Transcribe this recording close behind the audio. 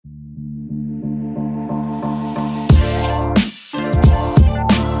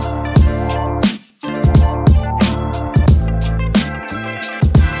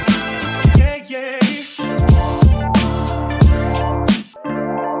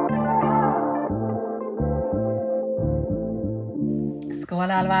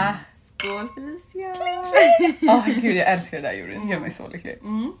Skål Alva. Skål Felicia. Gud, jag älskar det där ljudet. Det gör mig så lycklig.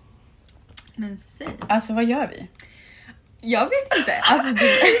 Men säg. Alltså vad gör vi? Jag vet inte. Alltså,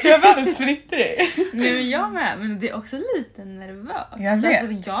 jag är väldigt splittrig. Nej, men jag med. Men det är också lite nervöst. Jag vet.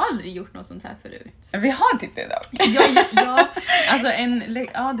 Alltså, jag har aldrig gjort något sånt här förut. Vi har typ det dock. Ja, alltså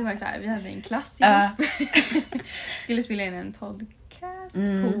det var så här. Vi hade en klass skulle spela in en podcast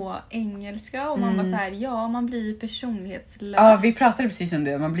på engelska. Och man var så här, man blir personlighetslös. Ja, vi pratade precis om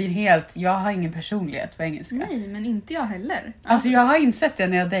det. Man blir helt, jag har ingen personlighet på engelska. Nej, men inte jag heller. Alltså jag har insett det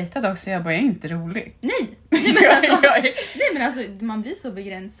när jag dejtat också. Jag bara, jag är inte rolig. Nej, men alltså man blir så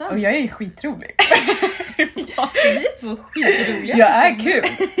begränsad. Och jag är skitrolig. Vi är två skitroliga. Jag är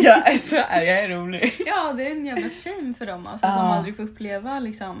kul. Jag är rolig. Ja, det är en jävla shame för dem. Alltså, att de aldrig får uppleva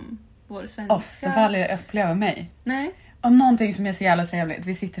liksom vår svenska. Oss, så får aldrig uppleva mig. Nej. Och någonting som är så jävla trevligt.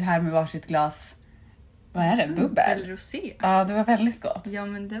 Vi sitter här med varsitt glas. Vad är det? Bubbel? Rosé. Ja, det var väldigt gott. Ja,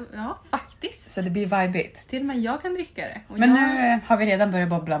 men faktiskt. Så det blir vibigt. Till och med jag kan dricka det. Och men nu har vi redan börjat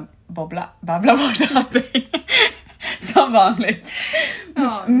babbla bort allting. Som vanligt.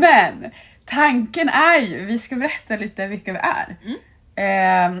 Ja. Men tanken är ju, vi ska berätta lite vilka vi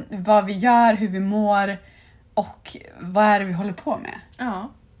är. Vad vi gör, hur vi mår och vad är det vi håller på med.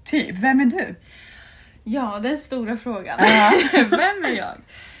 Ja. Typ, vem är du? Ja, den stora frågan. Vem är jag?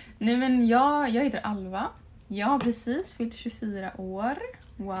 Nej, men jag heter Alva. Jag har precis fyllt 24 år.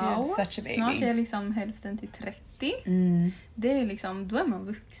 Wow. Snart är jag liksom hälften till 30. Det är liksom, då är man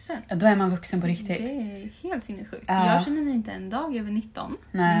vuxen. Ja, då är man vuxen på riktigt. Det är helt sinnessjukt. Jag känner mig inte en dag över 19.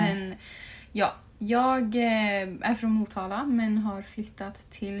 Nej. Men ja, jag är från Motala men har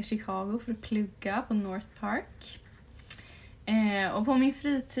flyttat till Chicago för att plugga på North Park. Och på min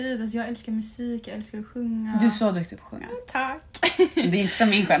fritid, alltså jag älskar musik, jag älskar att sjunga. Du är så duktig på att sjunga. Tack. Det är inte som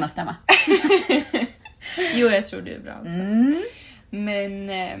min sköna stämma. Jo, jag tror det är bra också. Men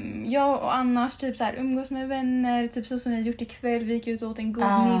jag och annars typ så här, umgås med vänner, typ så som vi har gjort ikväll. Vi gick ut och åt en god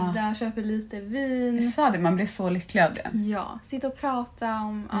middag, köper lite vin. Jag sa det, man blir så lycklig av det. Ja, sitta och prata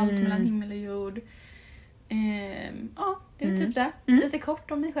om allt mellan himmel och jord. Det är typ det. Lite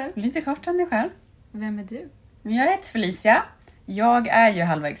kort om mig själv. Lite kort om dig själv. Vem är du? Jag heter Felicia. Jag är ju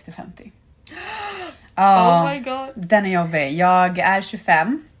halvvägs till 50. Oh my god. Den är jobbig. Jag är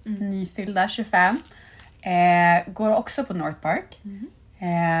 25. Nyfyllda 25. Går också på North Park.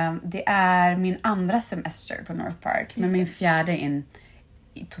 Det är min andra semester på North Park. Men min fjärde in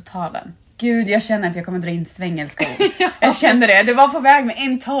i totalen. Gud, jag känner att jag kommer dra in svengelska ord. Jag kände det. Det var på väg med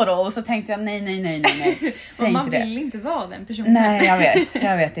in total. Och så tänkte jag nej. Och man vill inte vara den personen. Nej, jag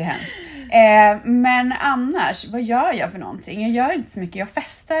vet, det är hemskt. Men annars, vad gör jag för någonting? Jag gör inte så mycket, jag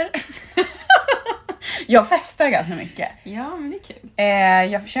festar. Jag festar ganska mycket. Ja, men det är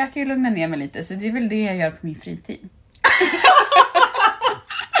kul. Jag försöker ju lugna ner mig lite, så det är väl det jag gör på min fritid.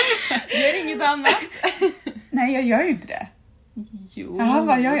 Gör inget annat? Nej, jag gör ju inte det. Jo. Jaha,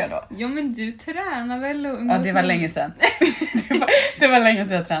 vad gör jag då? Jo, men du tränar väl? Och ja, det var länge sedan. det var länge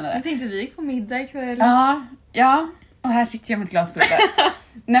sedan jag tränade. Jag tänkte vi gick på middag ikväll. Ja. Och här sitter jag med ett glas bubbel.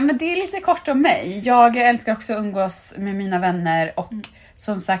 Nej, men det är lite kort om mig. Jag älskar också att umgås med mina vänner. Och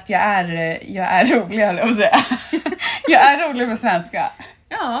som sagt, jag är rolig, höll jag att säga. Jag är rolig på svenska.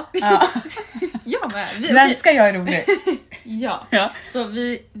 Ja. Jag med. Svenska, jag är rolig. Ja. Så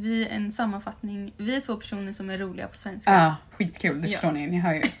vi en sammanfattning. Vi är två personer som är roliga på svenska. Ja, skitkul. Det förstår ni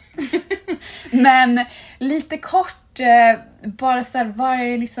hör ju. Men lite kort, bara så här, vad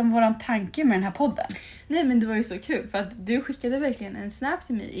är liksom våran tanke med den här podden? Nej, men det var ju så kul för att du skickade verkligen en snap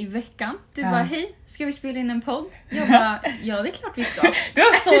till mig i veckan. Du bara, hej, ska vi spela in en podd? Jag bara, ja, det är klart vi ska. Det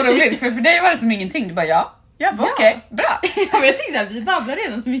var så roligt, för dig var det som ingenting. Du bara, ja. Okej, bra. Men jag tänkte såhär, vi babblar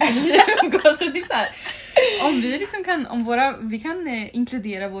redan så mycket när vi umgås. Så det är så här, om vi liksom kan, vi kan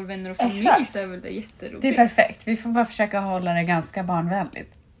inkludera vår vänner och familj. Exakt. Så är väl det jätteroligt. Det är perfekt, vi får bara försöka hålla det ganska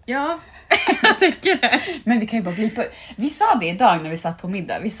barnvänligt. Ja, jag tycker det. Men vi kan ju bara bli på. Vi sa det idag när vi satt på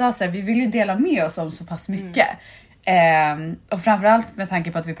middag. Vi sa så här, vi vill ju dela med oss om så pass mycket. Och framförallt med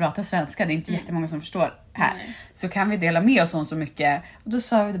tanke på att vi pratar svenska, det är inte jättemånga som förstår här. Nej. Så kan vi dela med oss om så mycket. Och då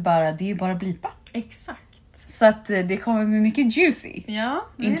sa vi det bara, det är bara blipa. Exakt. Så att det kommer bli mycket juicy. Ja.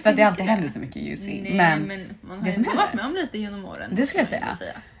 Inte för att det alltid händer så mycket juicy. Nej, men man har det som varit med om lite genom åren. Det skulle jag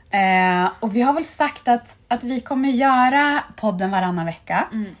säga. Och vi har väl sagt att vi kommer göra podden varannan vecka.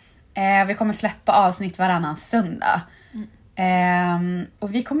 Vi kommer släppa avsnitt varannan söndag.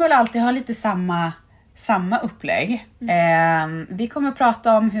 Och vi kommer väl alltid ha lite samma upplägg. Vi kommer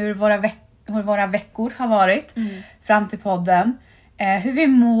prata om hur våra veckor har varit fram till podden. Hur vi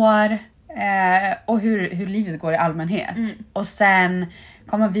mår och hur livet går i allmänhet. Och sen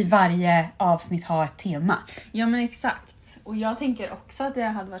kommer vi varje avsnitt ha ett tema. Ja, men exakt. exakt. Och jag tänker också att det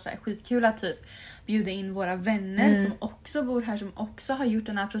hade varit så här skitkul att typ bjuda in våra vänner som också bor här, som också har gjort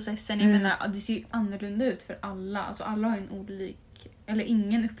den här processen. Jag menar, det ser ju annorlunda ut för alla. Alltså alla har en olik, eller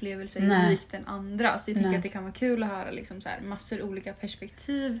ingen upplevelse är lik den andra. Så jag tycker att det kan vara kul att höra liksom så här massor olika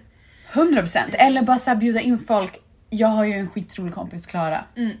perspektiv. 100%. Eller bara så här bjuda in folk. Jag har ju en skitrolig kompis, Klara.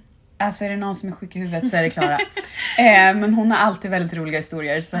 Alltså är det någon som är sjuk i huvudet så är det Klara. Men hon har alltid väldigt roliga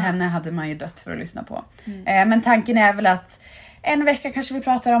historier. Så henne hade man ju dött för att lyssna på. Men tanken är väl att en vecka kanske vi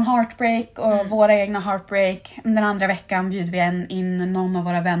pratar om heartbreak och våra egna heartbreak. Den andra veckan bjuder vi in någon av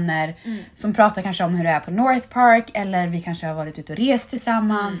våra vänner som pratar kanske om hur det är på North Park. Eller vi kanske har varit ute och rest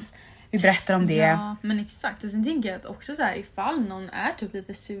tillsammans. Vi berättar om det. Ja, men exakt. Och sen tänker jag att också så här, ifall någon är typ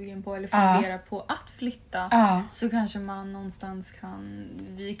lite sugen på eller funderar på att flytta, så kanske man någonstans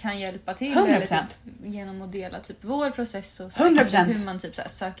vi kan hjälpa till 100%. eller typ, genom att dela typ vår process och så 100%. hur man typ så här,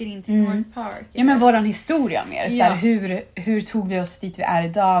 söker in till North Park. Ja, men våran historia mer. Så här, hur tog vi oss dit vi är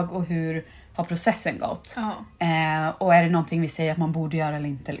idag och hur har processen gått? Och är det någonting vi säger att man borde göra eller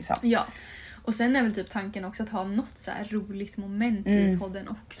inte liksom? Ja. Och sen är väl typ tanken också att ha något så här roligt moment i podden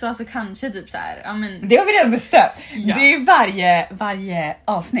också. Alltså kanske typ så här, ja men... Det har vi redan bestämt. Ja. Det är varje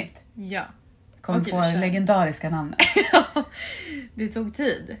avsnitt. Ja. Kommer på legendariska namn. Det tog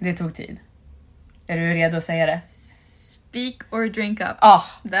tid. Det tog tid. Är du redo att säga det? Speak or drink up.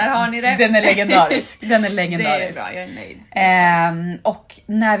 Där har ni det. Den är legendarisk. Den är legendarisk. Det är bra, jag är nöjd. Och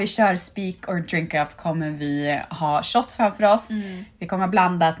när vi kör speak or drink up kommer vi ha shots framför oss. Vi kommer ha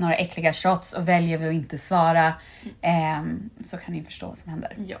blandat några äckliga shots och väljer vi att inte svara. Så kan ni förstå vad som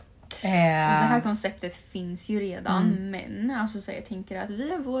händer. Ja. Det här konceptet finns ju redan, men alltså, så jag tänker att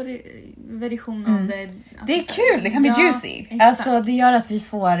vi har vår version av det. Alltså, det är kul, det kan bli juicy. Alltså, det gör att vi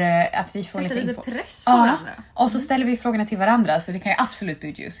får lite info. Press på varandra. Och så ställer vi frågorna till varandra, så det kan ju absolut bli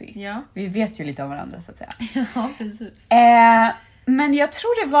juicy. Ja. Vi vet ju lite om varandra så att säga. Ja, precis. Men jag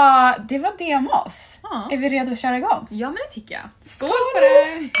tror det var det om oss. Är vi redo att köra igång? Ja, men det tycker jag. Skål på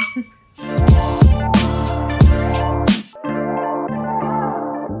det!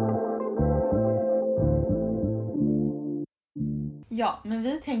 Ja, men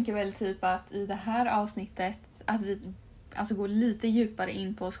vi tänker väl typ att i det här avsnittet att vi alltså går lite djupare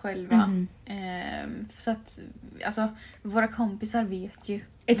in på oss själva. Så att alltså, våra kompisar vet ju.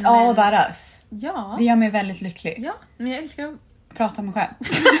 It's all about us. Ja. Det gör mig väldigt lycklig. Ja, men jag älskar att prata om mig själv.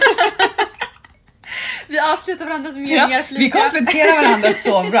 Vi avslutar varandras meningar. Vi kompletterar varandra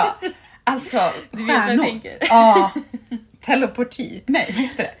så bra. Alltså, du vet vad jag tänker. Ja, teleporti. Nej, vad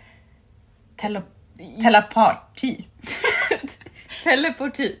heter det? Teleparti.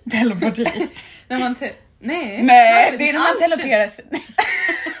 Teleporti. När man Nej, det är när man teleporterar sig.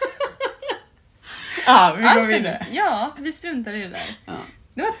 Vi går vidare. Ja, vi struntar i det där. Ja.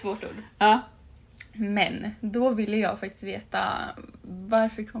 Det var ett svårt ord. Ja. Men då ville jag faktiskt veta,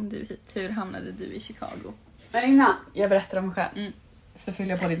 varför kom du hit? Hur hamnade du i Chicago? Men innan jag berättar om mig själv så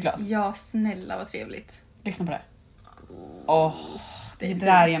fyller jag på ditt glas. Ja, snälla, vad trevligt. Lyssna på det. Det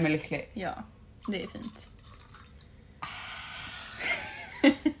där gör mig lycklig. Ja, det är fint.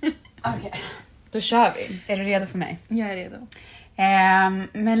 Okej, då kör vi. Är du redo för mig? Jag är redo.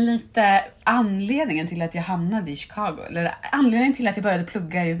 Men lite anledningen till att jag hamnade i Chicago, eller anledningen till att jag började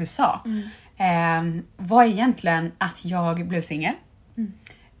plugga i USA, var egentligen att jag blev singel.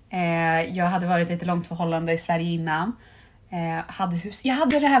 Jag hade varit i ett långt förhållande i Sverige innan. Hade hus. Jag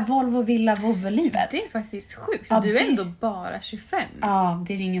hade det här Volvo Villa Vovve-livet. Det är faktiskt sjukt. Ja, du är ändå bara 25. Ja,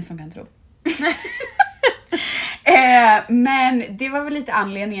 det är ingen som kan tro. Men det var väl lite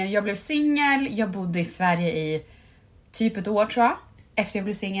anledningen. Jag blev singel. Jag bodde i Sverige i typ ett år tror jag. Efter jag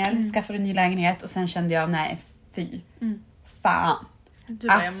blev singel. Skaffade en ny lägenhet. Och sen kände jag, nej, fy. Fan. Du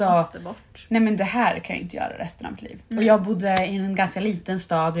alltså, jag måste bort. Nej, men det här kan jag inte göra resten av mitt liv. Och jag bodde i en ganska liten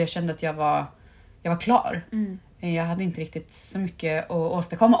stad. Och jag kände att jag var klar. Jag hade inte riktigt så mycket att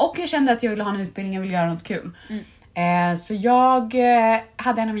åstadkomma. Och jag kände att jag ville ha en utbildning. Jag ville göra något kul. Så jag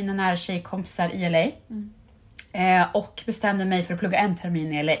hade en av mina nära tjejkompisar i LA. Och bestämde mig för att plugga en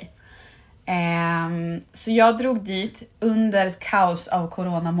termin i LA. Så jag drog dit under ett kaos av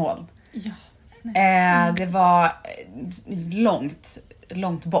coronamål. Ja, det var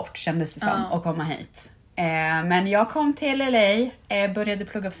långt bort kändes det som att komma hit. Men jag kom till LA, började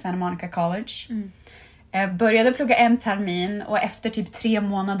plugga på Santa Monica College. Började plugga en termin och efter typ 3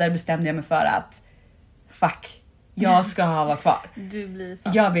 månader bestämde jag mig för att jag ska vara kvar. Du blir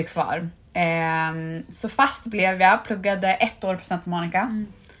fast. Jag blir kvar. Så fast blev jag, pluggade 1 år på Santa Monica.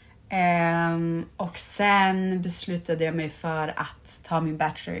 Och sen beslutade jag mig för att ta min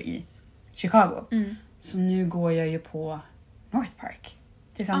bachelor i Chicago. Så nu går jag ju på North Park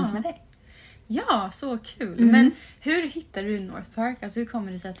tillsammans med dig. Ja, så kul. Men hur hittade du North Park? Alltså hur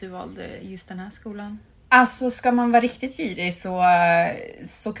kommer det sig att du valde just den här skolan? Alltså ska man vara riktigt girig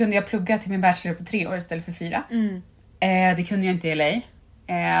så kunde jag plugga till min bachelor på 3 år istället för 4. Det kunde jag inte i LA.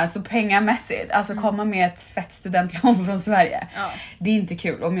 Så pengamässigt, alltså komma med ett fett studentlån från Sverige. Ja. Det är inte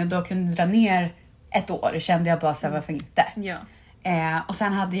kul. Om jag då kunde dra ner ett år kände jag bara så här, varför inte? Ja. Och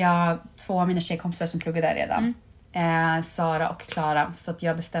sen hade jag 2 av mina tjejkompisar som pluggade där redan. Sara och Klara. Så att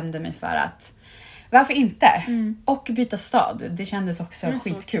jag bestämde mig för att varför inte? Och byta stad. Det kändes också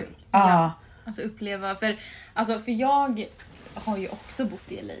skitkul. Ja. Alltså uppleva. För jag har ju också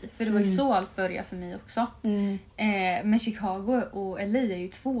bott i LA. För det var ju så allt började för mig också. Men Chicago och LA är ju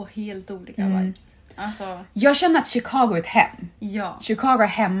 2 helt olika vibes. Alltså... Jag känner att Chicago är ett hem. Ja. Chicago är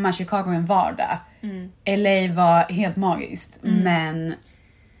hemma, Chicago är en vardag. LA var helt magiskt. Men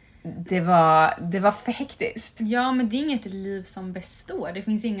det var för hektiskt. Ja, men det är inget liv som består. Det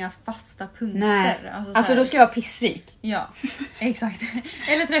finns inga fasta punkter. Nej. Alltså då ska jag vara pissrik. Ja, exakt.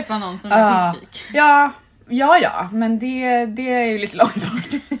 Eller träffa någon som är pissrik. Ja, men det är ju lite långt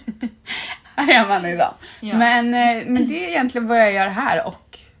bort. Här är man idag. Ja. Men det är egentligen vad jag gör här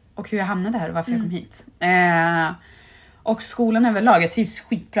och hur jag hamnade här och varför jag kom hit. Och skolan överlag, jag trivs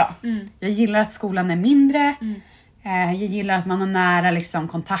skitbra. Jag gillar att skolan är mindre. Jag gillar att man har nära liksom,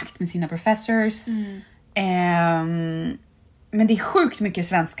 kontakt med sina professors. Men det är sjukt mycket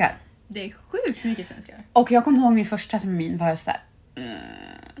svenskar. Det är sjukt mycket svenskar. Och jag kommer ihåg min första termin var jag såhär...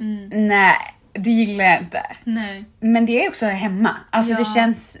 Nej, det gillar jag inte. Nej. Men det är också hemma. Alltså det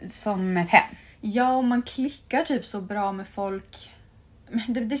känns som ett hem. Ja, och man klickar typ så bra med folk.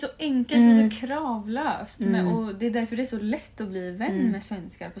 Det är så enkelt och så kravlöst. Och det är därför det är så lätt att bli vän med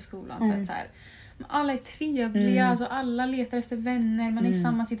svenskar på skolan. För att så här, alla är trevliga, alltså alla letar efter vänner. Man är i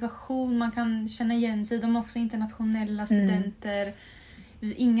samma situation, man kan känna igen sig. De är också internationella studenter.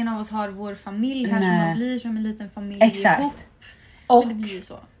 Ingen av oss har vår familj här som man blir som en liten familj. Exakt. Ihop. Och det blir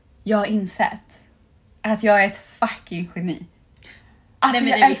så. Jag har insett att jag är ett fucking geni. Alltså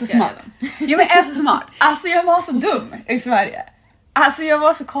jag är så smart. Jag är så smart. Alltså jag var så dum i Sverige. Alltså jag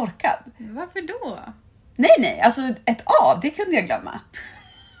var så korkad. Varför då? Nej, alltså ett A, det kunde jag glömma.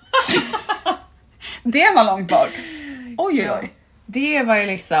 Det var långt bort. Oj. Det var ju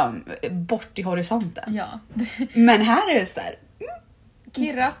liksom bort i horisonten. Ja. Men här är det så där.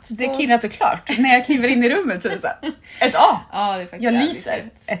 Kirrat. Det är kirrat och klart. När jag kliver in i rummet så är det så här, ett A. Ja, det är faktiskt jag lyser.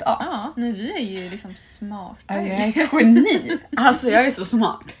 Ett A. Ja, men vi är ju liksom smarta. Ja, jag är ett geni. Alltså jag är så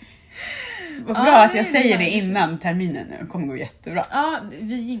smart. Vad bra att jag säger det innan terminen nu. Kommer gå jättebra. Ja,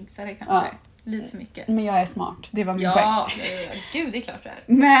 vi jinxar det kanske. Ja. Lite för mycket. Men jag är smart. Det var min poäng. Ja, gud det är klart det är.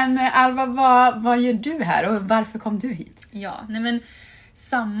 Men Alva, vad gör du här och varför kom du hit? Ja, nej men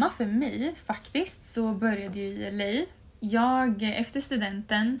samma för mig faktiskt. Så började jag i LA. Efter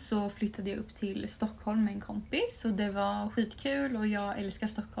studenten så flyttade jag upp till Stockholm med en kompis. Och det var skitkul och jag älskar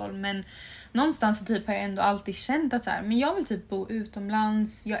Stockholm. Men någonstans så typ har jag ändå alltid känt att så här, men jag vill typ bo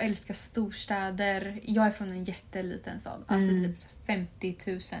utomlands. Jag älskar storstäder. Jag är från en jätteliten stad. Alltså typ 50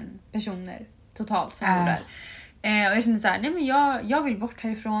 000 personer totalt som bor där. Och jag kände så här, nej men jag vill bort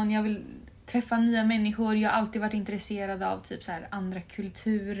härifrån. Jag vill träffa nya människor. Jag har alltid varit intresserad av typ så här andra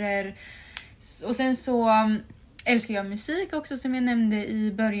kulturer. Och sen så älskar jag musik också som jag nämnde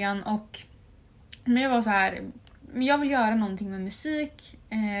i början. Men jag var så här, jag vill göra någonting med musik.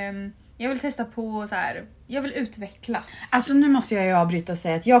 Jag vill testa på så här, jag vill utvecklas. Alltså nu måste jag ju avbryta och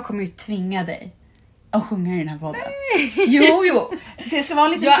säga att jag kommer ju tvinga dig att sjunga i den här podden. Nej. Jo. Det ska vara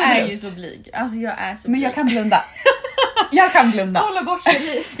lite jag är ju så blyg. Alltså jag är så blyg. Men jag kan blunda. Jag kan blunda. Kolla bort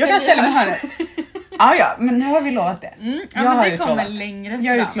sig. Jag kan ställa mig här nu. Ja, men nu har vi lovat det. Jag har det kommer längre fram.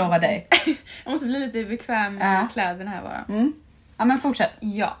 Jag utlovar dig. Jag måste bli lite bekväm med kläderna här bara. Ja, men fortsätt.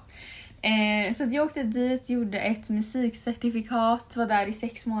 Ja. Så att jag åkte dit, gjorde ett musikcertifikat, var där i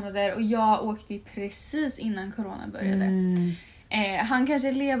 6 månader och jag åkte ju precis innan corona började. Han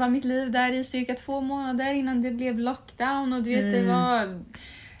kanske leva mitt liv där i cirka 2 månader innan det blev lockdown och du vet det var...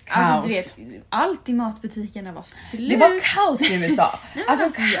 Alltså du vet, allt i matbutikerna var slut. Det var kaos i USA. Nej, alltså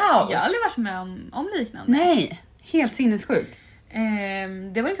kaos. Jag har aldrig varit med om liknande. Nej, helt sinnessjukt.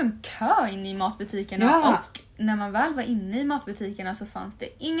 Det var liksom kö in i matbutikerna och när man väl var inne i matbutikerna så fanns det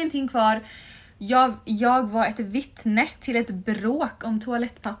ingenting kvar. Jag var ett vittne till ett bråk om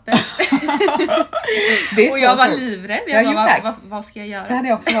toalettpapper. Det är och så jag var livrädd. Jag bara, vad ska jag göra? Det hade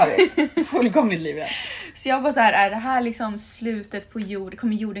jag också varit. Fullkomligt livrädd. Så jag bara så här, är det här liksom slutet på jorden?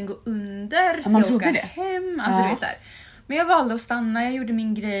 Kommer jorden gå under? Ska jag åka hem? Alltså, du vet, så här. Men jag valde att stanna, jag gjorde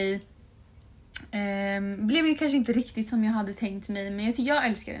min grej. Blev ju kanske inte riktigt som jag hade tänkt mig. Men jag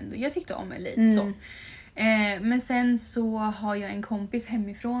älskar ändå. Jag tyckte om LA. Så. Men sen så har jag en kompis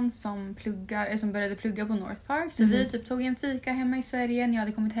hemifrån som började plugga på North Park. Så vi typ tog en fika hemma i Sverige när jag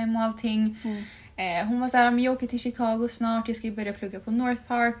hade kommit hem och allting. Hon var såhär, men jag åker till Chicago snart, jag ska ju börja plugga på North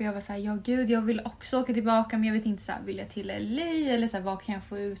Park. Och jag var såhär, ja gud, jag vill också åka tillbaka, men jag vet inte såhär, vill jag till LA eller såhär, vad kan jag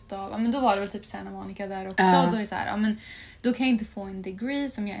få ut av? Ja, men då var det väl typ Santa Monica där också. Då är det såhär, ja men då kan jag inte få en degree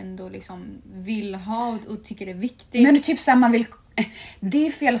som jag ändå liksom vill ha och tycker är viktigt. Men det är typ såhär, man vill... Det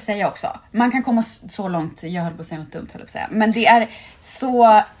är fel att säga också. Man kan komma så långt, jag höll på att säga något dumt, höll på att säga. Men det är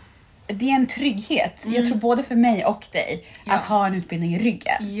så... Det är en trygghet. Jag tror både för mig och dig att ha en utbildning i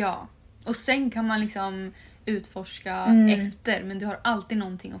ryggen. Ja. Och sen kan man liksom utforska efter, men du har alltid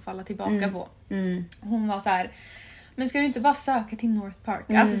någonting att falla tillbaka på. Hon var så här, men ska du inte bara söka till North Park?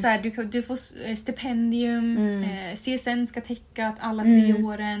 Alltså så här, du får stipendium, CSN ska täcka alla 3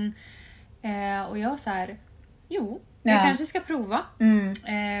 åren. Och jag så här, jo, jag kanske ska prova.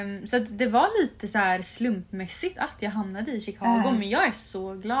 Så att det var lite så här slumpmässigt att jag hamnade i Chicago. Men jag är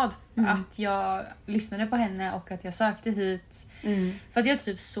så glad att jag lyssnade på henne och att jag sökte hit. För att jag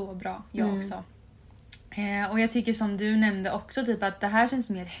trivs så bra, jag också. Och jag tycker som du nämnde också typ att det här känns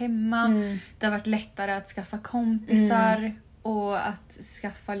mer hemma. Det har varit lättare att skaffa kompisar och att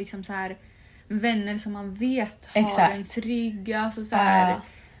skaffa liksom så här vänner som man vet har en trygg, alltså så här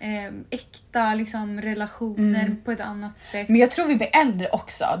äkta liksom relationer på ett annat sätt. Men jag tror vi blir äldre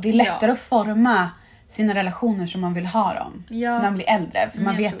också. Det är lättare att forma sina relationer som man vill ha dem när man blir äldre. För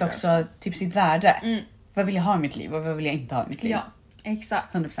man vet också typ sitt värde. Vad vill jag ha i mitt liv och vad vill jag inte ha i mitt liv? Ja,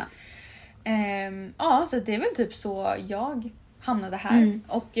 exakt. 100%. Ja, så det är väl typ så jag hamnade här.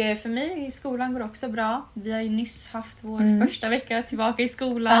 Och för mig, skolan går också bra. Vi har ju nyss haft vår första vecka tillbaka i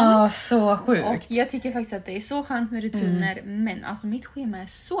skolan. Så sjukt. Och jag tycker faktiskt att det är så skönt med rutiner. Men alltså mitt schema är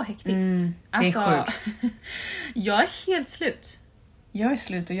så hektiskt. Alltså, det är sjukt. Jag är helt slut. Jag är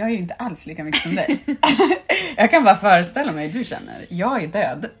slut och jag är ju inte alls lika mycket som dig. Jag kan bara föreställa mig, du känner. Jag är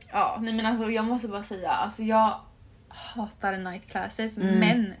död. Ja, nej men alltså jag måste bara säga. Alltså jag hatar night classes.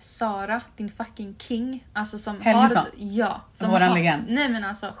 Men Sara, din fucking king. Alltså som Helgesson. som våran legend. Nej men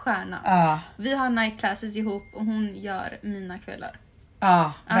alltså stjärna. Vi har night classes ihop och hon gör mina kvällar.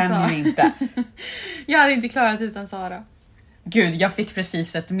 Vem är inte? Jag hade inte klarat utan Sara. Gud, jag fick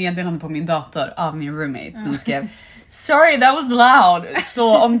precis ett meddelande på min dator av min roommate som skrev sorry, that was loud.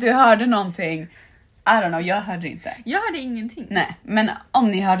 Så om du hörde någonting, I don't know, jag hörde inte. Jag hörde ingenting. Nej, men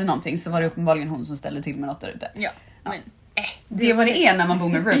om ni hörde någonting så var det uppenbarligen hon som ställde till med något där ute. Ja, men det var det när man bor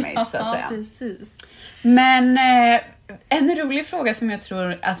med roommates så att säga. Precis. Men en rolig fråga som jag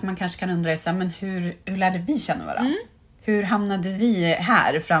tror att man kanske kan undra är så här, men hur lärde vi känna varandra? Hur hamnade vi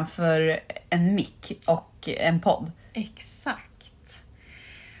här framför en mick och en podd? Exakt.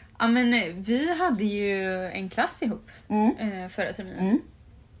 Ja men vi hade ju en klass ihop förra terminen.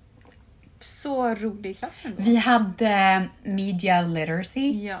 Så rolig klass ändå. Vi hade media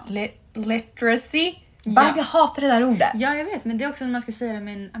literacy. Ja. Literacy. Jag hatar det där ordet. Ja, jag vet. Men det är också när man ska säga det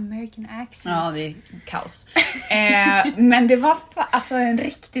med en American accent. Ja, det är kaos. Men det var alltså en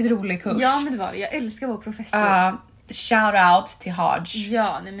riktigt rolig kurs. Ja, men det var det. Jag älskar vår professor. Shout out till Hodge.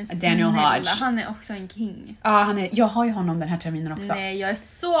 Ja, nej men Daniel Hodge. Han är också en king. Ja, jag har ju honom den här terminen också. Nej, jag är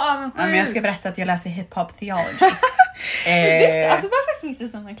så avundsjuk. Ja, men jag ska berätta att jag läser hip-hop theology. Alltså varför finns det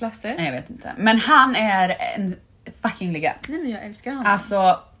såna klasser? Nej, jag vet inte. Men han är en fucking legend. Nej, men jag älskar honom.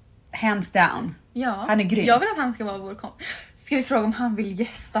 Alltså, hands down. Ja. Han är grym. Jag vill att han ska vara vår kompis. Ska vi fråga om han vill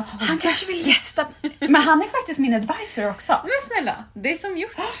gästa podden? Han kanske vill gästa. Men han är faktiskt min advisor också. Men snälla, det är som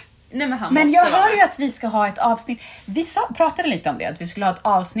gjort. Nej, men jag hör ju att vi ska ha ett avsnitt. Vi pratade lite om det. Att vi skulle ha ett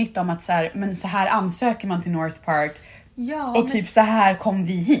avsnitt om att så här ansöker man till North Park. Ja, och typ så här kom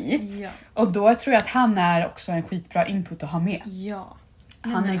vi hit. Ja. Och då tror jag att han är också en skitbra input att ha med. Ja.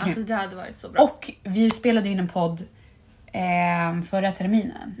 Han är alltså det hade varit så bra. Och vi spelade in en podd förra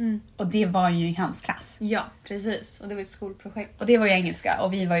terminen. Och det var ju i hans klass. Ja, precis. Och det var ett skolprojekt. Och det var ju engelska.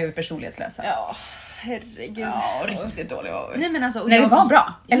 Och vi var ju personlighetslösa. Ja, herregud. Ja, riktigt dåligt var vi. Nej, men alltså, det var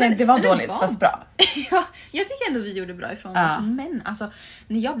bra. Eller det var dåligt, fast bra. Ja, jag tycker ändå vi gjorde bra ifrån oss. Men alltså,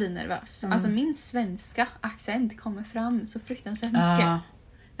 när jag blir nervös. Alltså min svenska accent kommer fram så fruktansvärt mycket.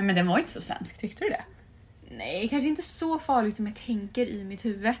 Nej, men den var inte så svensk, tyckte du det? Nej, kanske inte så farligt som jag tänker i mitt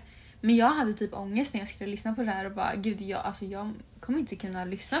huvud. Men jag hade typ ångest när jag skulle lyssna på det här och bara, gud, jag kommer inte kunna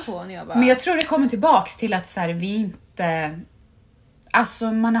lyssna på när jag bara... Men jag tror det kommer tillbaks till att så här, vi inte...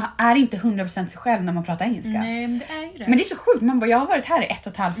 Alltså man är inte 100% sig själv när man pratar engelska. Nej, men det är ju det. Men det är så sjukt, man bara, jag har varit här i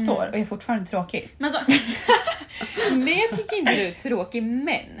 1,5 år och jag är fortfarande tråkig. Men alltså, nej, jag tycker inte du är tråkig,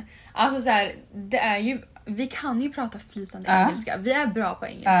 men alltså så här, det är ju, vi kan ju prata flytande engelska. Vi är bra på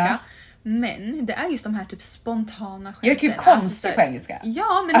engelska. Men det är just de här typ spontana skämten. Jag är typ konstig på engelska.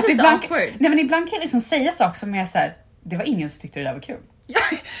 Ja, men alltså lite ibland, awkward. nej, men ibland kan jag liksom säga saker som är så här. Det var ingen som tyckte det där var kul.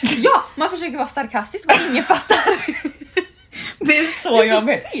 Ja, man försöker vara sarkastisk och ingen fattar. Det är så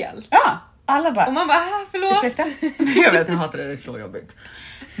jobbigt. Det är så stelt. Ja, alla bara. Och man bara, förlåt. Ursäkta? Jag vet, jag hatar det är så jobbigt.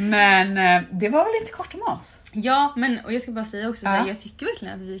 Men det var väl lite kort om oss. Ja, men och jag ska bara säga också så här, jag tycker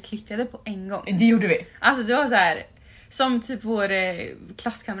verkligen att vi klickade på en gång. Det gjorde vi. Alltså det var så här, som typ vår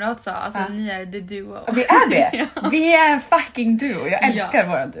klasskamrat sa, alltså ni är the duo. Vi är det. Ja. Vi är en fucking duo. Jag älskar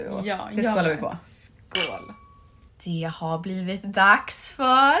våran duo. Ja, det skålar vi på. Skål. Det har blivit dags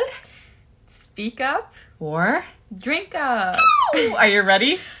för Speak up or drink up. Oh, are you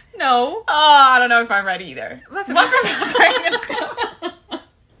ready? No. Oh, I don't know if I'm ready either. Varför pratar jag engelska?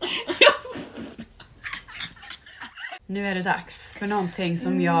 Nu är det dags för någonting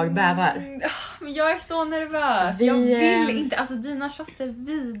som jag bävar. Men jag är så nervös. Jag vill inte. Alltså dina shots är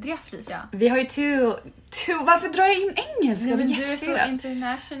vidriga, Felicia. Vi har ju varför drar jag in engelska? Nej, men du är så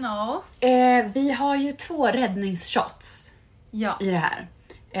international. Vi har ju 2 räddningsshots i det här.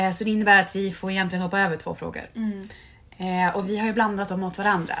 Så det innebär att vi får egentligen hoppa över 2 frågor. Och vi har ju blandat dem mot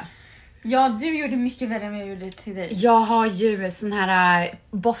varandra. Ja, du gjorde mycket värre än vad jag gjorde till dig. Jag har ju sån här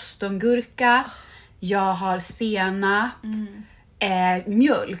bostongurka. Jag har senap.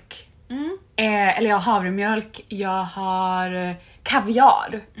 Mjölk. Eller jag har havremjölk. Jag har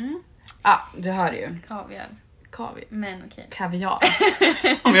kaviar. Ja, du hör ju. Kaviar. Men okej. Kaviar.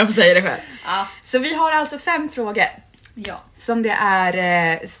 Om jag får säga det själv. Ja. Så vi har alltså 5 frågor. Ja. Som det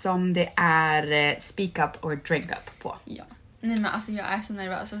är speak up or drink up på. Ja. Nej, men alltså jag är så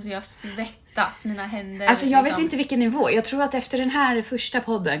nervös. Alltså jag svettas, mina händer. Alltså jag vet inte vilken nivå. Jag tror att efter den här första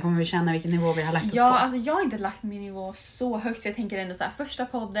podden kommer vi känna vilken nivå vi har lagt oss på. Ja, alltså jag har inte lagt min nivå så högt. Jag tänker ändå så här, första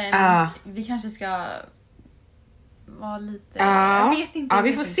podden. Vi kanske ska vara lite... Jag vet inte. Ja,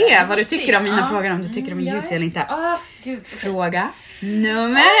 vi får se vad du tycker om mina frågor. Om du tycker de är ljusiga eller inte. Gud, Fråga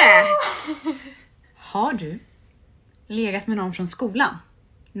nummer 1. Har du legat med någon från skolan?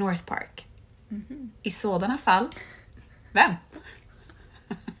 North Park. I sådana fall, vem?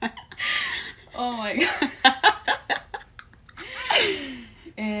 Oh my god.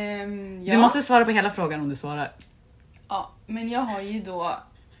 Du måste svara på hela frågan om du svarar. Ja, men jag har ju då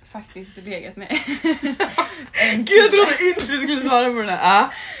faktiskt legat med Gud, jag trodde inte du skulle svara på den här.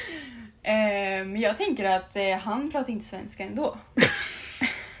 Men jag tänker att han pratar inte svenska ändå.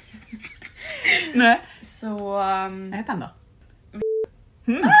 Nej. Så... Vad heter han då?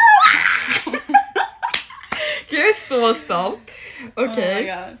 Jag är så stolt.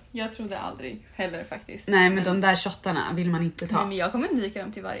 Okej. Jag trodde aldrig heller faktiskt. Nej, men de där shottarna vill man inte ta. Nej, men jag kommer undvika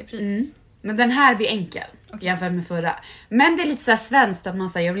dem till varje pris. Men den här blir enkel jämfört med förra. Men det är lite så här svenskt att man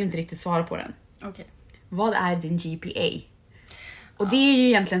säger jag vill inte riktigt svara på den. Okej. Vad är din GPA? Och det är ju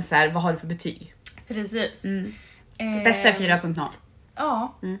egentligen så här, vad har du för betyg? Precis. Bästa är 4.0.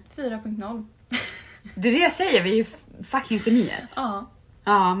 Ja, 4.0. Det är det jag säger, vi är ju fucking genier. Ja.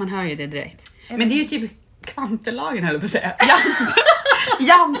 Ja, man hör ju det direkt. Men det är ju typ kvantelagen, höll jag på att säga.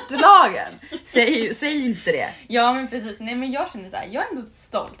 Jantelagen. Säg inte det. Ja, men precis. Nej, men jag känner så här, jag är ändå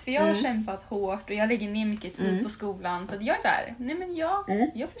stolt för jag har kämpat hårt och jag lägger ner mycket tid på skolan, så att jag är så här, nej men jag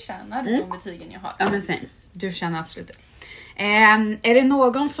förtjänar de betygen jag har. Ja, men sen, du förtjänar absolut det. Är det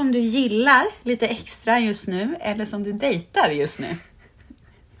någon som du gillar lite extra just nu eller som du dejtar just nu?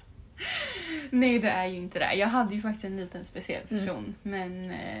 Nej, det är ju inte det. Jag hade ju faktiskt en liten speciell person, men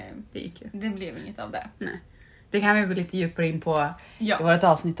det gick ju. Det blev inget av det. Nej. Det kan vi gå lite djupare in på i vårt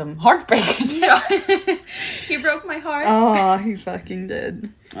avsnitt om heartbreakers. Ja. He broke my heart. He fucking did.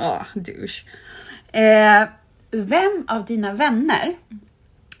 Douche. Vem av dina vänner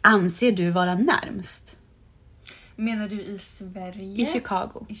anser du vara närmst? Menar du i Sverige? I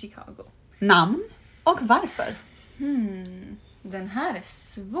Chicago. I Chicago. Namn och varför? Den här är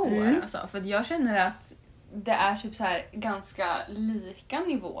svår alltså, för jag känner att det är typ så här ganska lika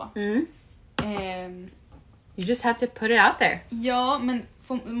nivå. You just have to put it out there. Ja, men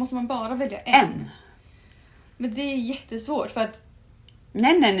måste man bara välja en? Men det är jättesvårt för att...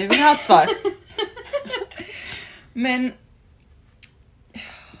 Nej, nu vill jag ha ett svar. Men...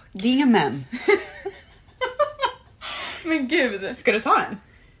 Det är inga män. Men gud. Ska du ta en?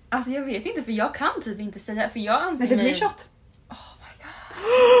 Alltså jag vet inte, för jag kan typ inte säga, för jag anser men det blir shot. Oh my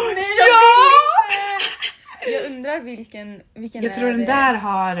god. Nej, jag vill inte. Jag undrar vilken jag tror den där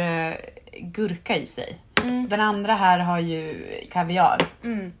har gurka i sig. Den andra här har ju kaviar.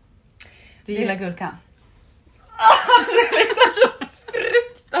 Du gillar gurkan? Det luktar så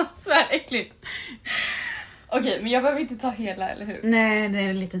fruktansvärt äckligt. Okej, men jag behöver inte ta hela, eller hur? Nej, det är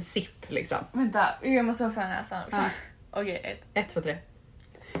en liten sipp liksom. Vänta, jag måste vara för näsan också. Okej, 1, 2, 3.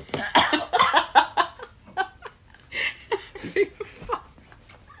 Fy fan.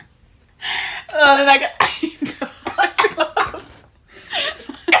 Ja, det där kan inte vara klart.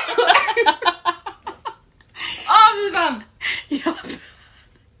 Vi vann! Ja.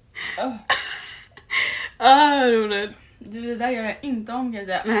 Roligt. Det där gör jag inte om, kan jag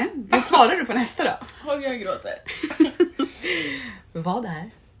säga. Nej, då svarar du på nästa då. Och jag gråter. Vad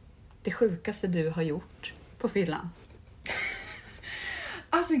är det sjukaste du har gjort på fyllan?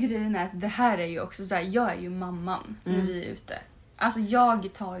 Alltså grejen är att det här är ju också så här, jag är ju mamman när vi är ute. Alltså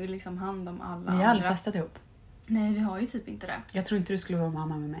jag tar ju liksom hand om alla andra. Vi har aldrig festat ihop. Nej, vi har ju typ inte det. Jag tror inte du skulle vara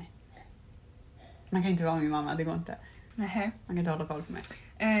mamma med mig. Man kan inte vara min mamma, det går inte. Nej. Man kan inte hålla koll på mig.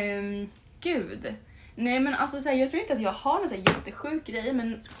 Gud. Nej men alltså så här, jag tror inte att jag har någon så här jättesjuk grej,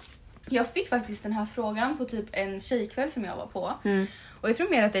 men jag fick faktiskt den här frågan på typ en tjejkväll som jag var på. Och jag tror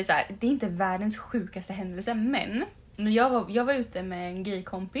mer att det är så här, det är inte världens sjukaste händelse, men jag var ute med en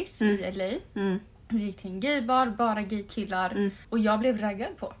gaykompis i LA. Vi gick till en gaybar, bara gaykillar, och jag blev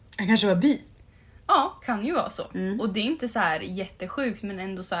raggad på. Jag kanske var bi. Ja, kan ju vara så. Och det är inte så här jättesjukt, men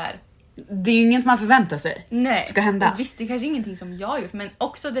ändå så här. Det är ju inget man förväntar sig. Nej. Ska hända. Och visst, det är kanske ingenting som jag har gjort, men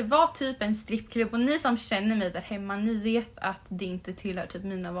också det var typ en strippklubb, och ni som känner mig där hemma, ni vet att det inte tillhör typ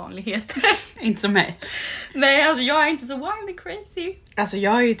mina vanligheter. Inte som mig. Nej, alltså jag är inte så wild and crazy. Alltså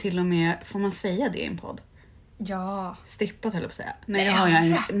jag är ju till och med, får man säga det i en podd? Ja. Strippat höll jag på att säga. Nej,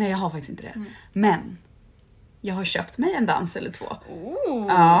 Nej, jag har faktiskt inte det. Men jag har köpt mig en dans eller två.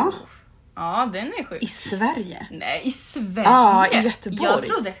 Ja. Ja, den är sjuk. I Sverige? Nej, i Sverige? Ja, i Göteborg. Jag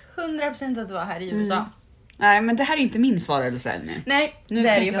trodde 100% att det var här i USA. Nej, men det här är inte min svarelseställning. Nej, Nu det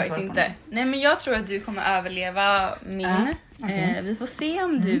ska är det ju inte jag faktiskt svara på inte. Nej, men jag tror att du kommer överleva min. Okay. Vi får se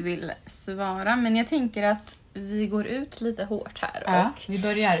om du vill svara. Men jag tänker att vi går ut lite hårt här. Och vi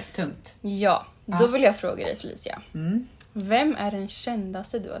börjar tungt. ja, då vill jag fråga dig, Felicia. Vem är den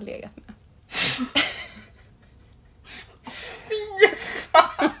kändaste du har legat med? Fy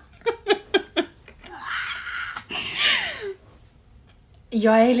fan!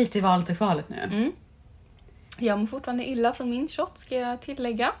 Jag är lite i valet och kvalet nu. Jag mår fortfarande illa från min shot, ska jag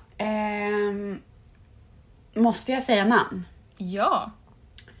tillägga. Måste jag säga namn? Ja.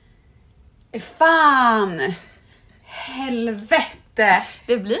 Fan! Helvete!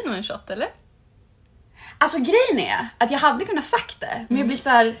 Det blir nog en shot, eller? Alltså grejen är att jag hade kunnat sagt det, men jag blir så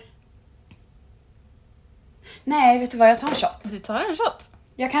här. Nej, vet du vad? Jag tar en shot. Du tar en shot?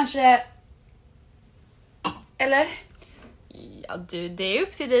 Jag kanske. Eller? Ja, det är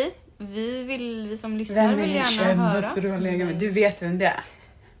upp till dig. Vi som lyssnar vem vill är gärna höra. kändaste du har legat med? Du vet vem det är.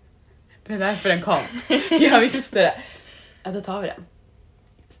 Det är därför den kom. Jag visste det. Ja, då tar vi den.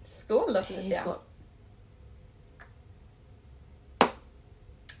 Skål då, Felicia. Skål.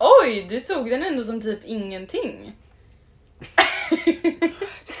 Oj, du tog den ändå som typ ingenting.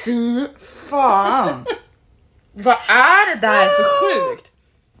 Fy fan. Vad är det där för sjukt?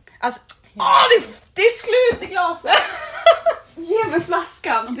 Alltså, det är slut i glaset. Ge mig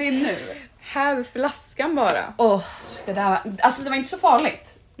flaskan, det är nu. Här flaskan bara. Det där var, alltså det var inte så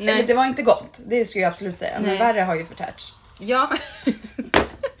farligt. Nej. Eller det var inte gott, det ska jag absolut säga. Nej. Men värre har ju förtärts. Ja.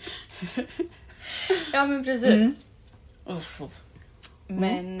 Ja, men precis.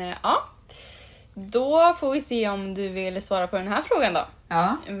 Men ja. Då får vi se om du vill svara på den här frågan då.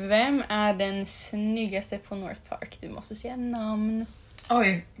 Ja. Vem är den snyggaste på North Park? Du måste säga namn.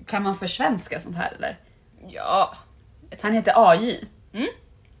 Oj, kan man försvenska sånt här eller? Ja. Han heter AJ.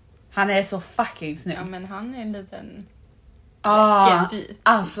 Han är så fucking snygg. Ja, men han är en liten bit.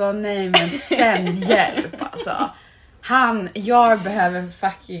 Alltså nej, men sen hjälp alltså. Jag behöver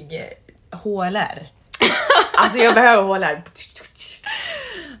fucking HLR. Alltså jag behöver HLR.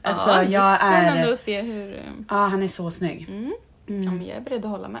 Alltså det är spännande att se hur. Han är så snygg. Ja, men jag är beredd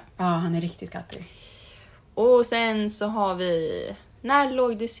att hålla med. Ja, han är riktigt kattig. Och sen så har vi. När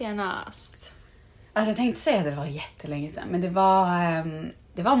låg du senast? Alltså jag tänkte säga att det var jättelänge sedan, men det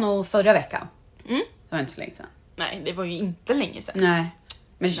var nog förra veckan. Det var inte så länge sedan. Nej, det var ju inte länge sedan. Nej,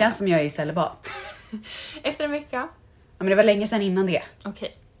 men det känns som jag är i celibat. Efter en vecka? Ja, men det var länge sedan innan det.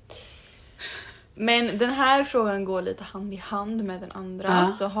 Okej. Men den här frågan går lite hand i hand med den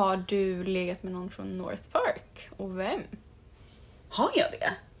andra. Så har du legat med någon från North Park? Och vem? Har jag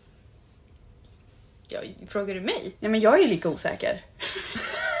det? Ja, frågar du mig? Ja, men jag är ju lika osäker.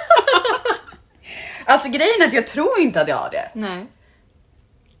 Alltså grejen är att jag tror inte att jag har det. Nej.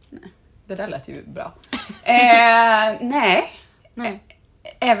 Det där lät ju bra. Nej.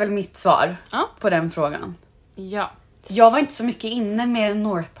 Är väl mitt svar på den frågan. Ja. Jag var inte så mycket inne med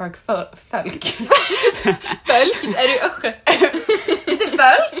North Park folk. Folk? Är du östgöte? Inte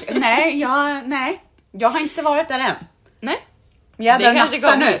folk? Nej, jag har inte varit där än. Nej. Men jag är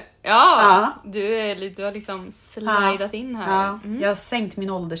där nu. Ja, du har liksom slidat in här. Ja, jag har sänkt min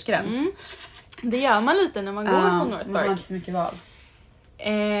åldersgräns. Det gör man lite när man går på North Park. Man har inte så mycket val.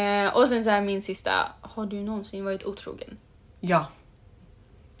 Och sen så här min sista. Har du någonsin varit otrogen? Ja.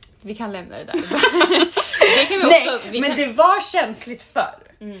 Vi kan lämna det där. Det kan vi också, Nej, men det var känsligt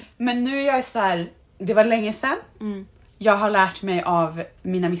förr. Men nu är jag så här, det var länge sedan. Jag har lärt mig av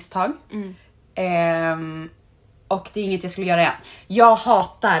mina misstag. Och det är inget jag skulle göra igen. Jag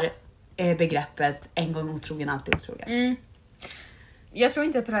hatar begreppet en gång otrogen, alltid otrogen. Jag tror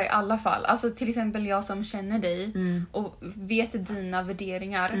inte på det i alla fall. Alltså till exempel jag som känner dig och vet dina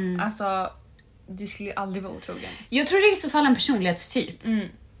värderingar. Alltså du skulle ju aldrig vara otrogen. Jag tror det är i så fall en personlighetstyp.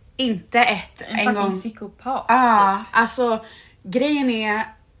 Inte en gång psykopat. Alltså grejen är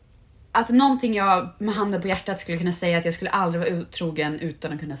att någonting jag med handen på hjärtat skulle kunna säga att jag skulle aldrig vara otrogen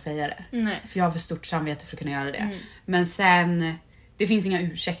utan att kunna säga det. Nej. För jag har för stort samvete för att kunna göra det. Men sen, det finns inga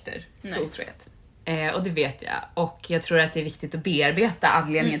ursäkter för otrohet. Och det vet jag. Och jag tror att det är viktigt att bearbeta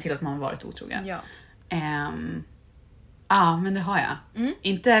anledningen till att man har varit otrogen. Ja. Men det har jag.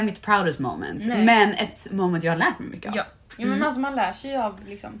 Inte mitt proudest moment. Men ett moment jag har lärt mig mycket av. Ja. Ja, men alltså man lär sig av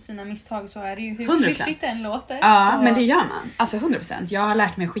liksom, sina misstag, så är det ju hur 100%. Klyschigt den låter. Ja, så... men det gör man. Alltså 100%. Jag har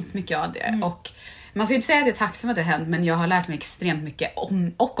lärt mig skitmycket av det. Och man ska ju inte säga att jag är tacksam att det har hänt, men jag har lärt mig extremt mycket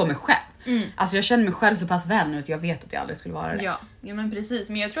om mig själv. Alltså jag känner mig själv så pass väl nu att jag vet att jag aldrig skulle vara det. Ja, men precis.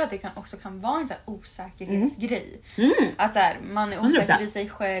 Men jag tror att det också kan vara en så här osäkerhetsgrej. Att så här, man är osäker 100%. I sig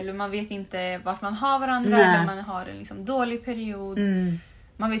själv, man vet inte vart man har varandra, eller man har en liksom dålig period.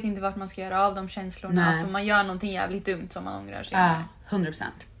 Man vet inte vart man ska göra av de känslorna. Så man gör någonting jävligt dumt som man ångrar sig. Ja, 100%.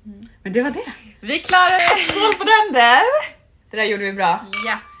 Men det var det. Vi klarar det! Skål på den där! Det där gjorde vi bra.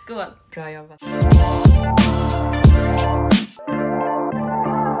 Ja, skål. Bra jobbat.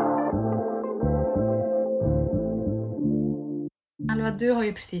 Alva, du har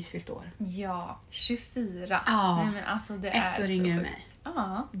ju precis fyllt år. Ja, 24. Ja. Nej, men alltså det ett är år så yngre än sjukt. mig.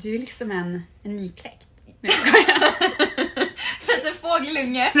 Ja. Du är liksom en nykläckt. Lite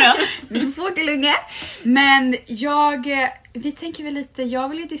fågelunge. Ja, lite fågelunge. Men vi tänker väl lite, jag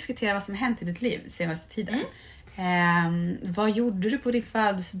vill ju diskutera vad som har hänt i ditt liv senaste tiden. Vad gjorde du på din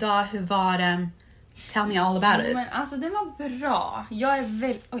födelsedag? Hur var den? Tell me all about it. Men alltså den var bra. Jag är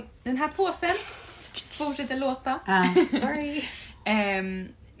väldigt... Oj, den här påsen fortsätter låta. Sorry.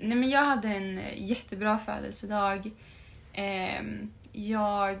 Nej, men jag hade en jättebra födelsedag.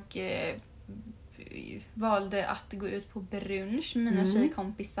 Jag valde att gå ut på brunch med mina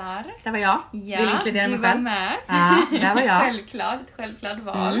tjejkompisar. Det var jag. Ja, vill inkludera mig själv. Var med. Ja, det var jag. Självklart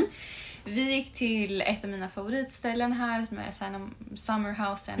val. Vi gick till ett av mina favoritställen här som är Summer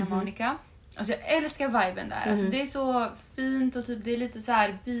House Santa Monica. Alltså jag älskar viben där. Alltså det är så fint och typ det är lite så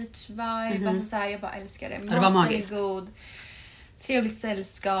här beach vibe. Alltså så här, jag bara älskar det. Det var magiskt. Är god. Trevligt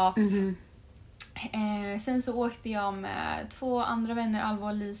sällskap. Sen så åkte jag med 2 andra vänner, Alva och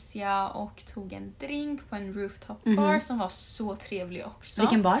Alicia, och tog en drink på en rooftop bar som var så trevlig också.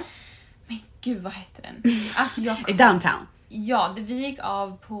 Vilken bar? Men gud, vad hette den? Alltså I downtown? Ja, vi gick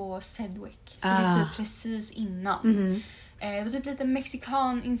av på Sedgwick. Så det är typ precis innan. Det var typ lite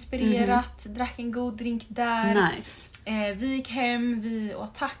mexikan-inspirerat. Drack en god drink där. Nice. Vi gick hem, vi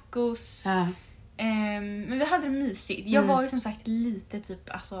åt tacos. Men vi hade det mysigt. Jag var ju som sagt lite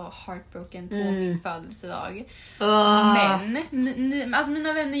typ alltså heartbroken på födelsedag. Men alltså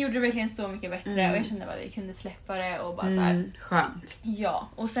mina vänner gjorde det verkligen så mycket bättre. Och jag kände att jag kunde släppa det och bara så här. Skönt. Ja,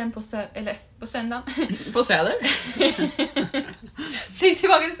 och sen på söndagen. På Söder? Fick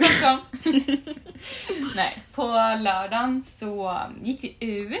tillbaka till Stockholm. Nej, på lördagen så gick vi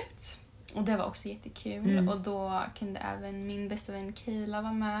ut. Och det var också jättekul. Och då kunde även min bästa vän Kayla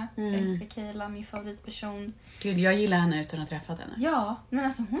vara med. Jag älskar Kayla, min favoritperson. Gud, jag gillar henne utan att ha träffat henne. Ja, men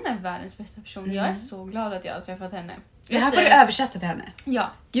alltså hon är världens bästa person. Jag är så glad att jag har träffat henne. Det här får du översätta till henne.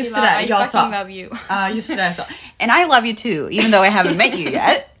 Ja. Just det där jag sa. love you. Just det där jag sa. And I love you too, even though I haven't met you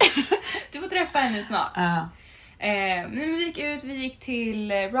yet. Du får träffa henne snart. Men vi gick ut, vi gick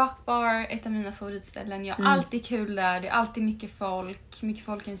till Rockbar, ett av mina favoritställen. Jag har alltid kul där, det är alltid mycket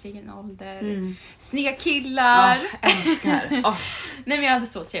folk i sin ålder. Snygga killar. Älskar. Nej, men jag hade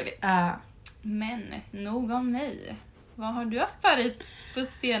så trevligt. Men nog om mig. Vad har du haft för dig på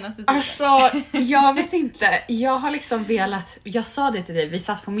senaste tiden? Alltså, jag vet inte. Jag har liksom velat... Jag sa det till dig, vi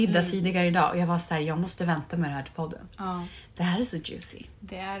satt på middag tidigare idag och jag var så här, jag måste vänta med det här till podden. Det här är så juicy.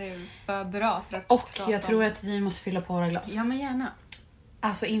 Det är för bra för att och jag tror att vi måste fylla på våra glas. Ja, men gärna.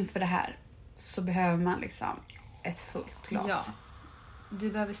 Alltså inför det här så behöver man liksom ett fullt glas. Ja. Du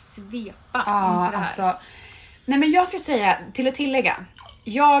behöver svepa inför det här. Alltså, nej, men jag ska säga, till att tillägga,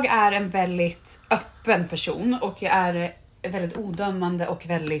 jag är en väldigt öppen person och jag är väldigt odömande och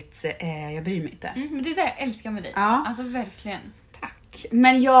väldigt, jag bryr mig inte. Men det är det jag älskar med dig. Ja. Alltså verkligen. Tack.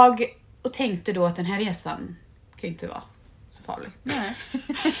 Men jag tänkte då att den här resan kan ju inte vara så farlig. Nej.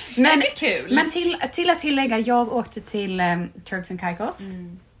 Men det är kul. Men till att tillägga, jag åkte till Turks and Caicos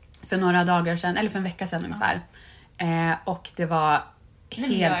för några dagar sedan, eller för en vecka sedan ungefär. Och det var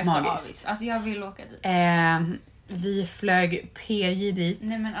helt magiskt. Alltså jag vill åka dit. Vi flög PJ dit.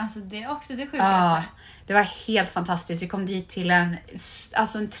 Nej men alltså det är också det sjukaste. Det var helt fantastiskt. Vi kom dit till en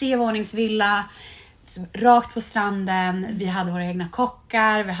 3-våningsvilla rakt på stranden. Vi hade våra egna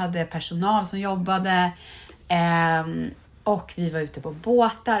kockar, vi hade personal som jobbade. Och vi var ute på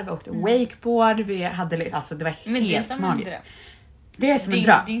båtar, vi åkte wakeboard, vi hade, alltså det var helt magiskt. Det är som en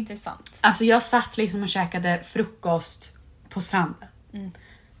dröm. Det är intressant. Alltså jag satt liksom och käkade frukost på stranden.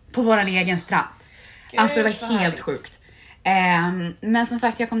 På våran egen strand. Gud, alltså det var helt sjukt. Men som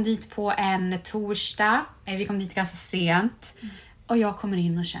sagt, jag kom dit på en torsdag. Vi kom dit ganska sent. Och jag kommer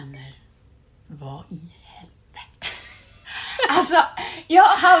in och känner, vad i helvete? Alltså, jag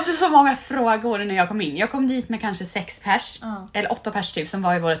hade så många frågor när jag kom in. Jag kom dit med kanske 6 pers. Eller 8 pers typ, som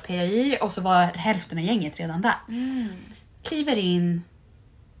var i vårt PI. Och så var hälften av gänget redan där. Kliver in.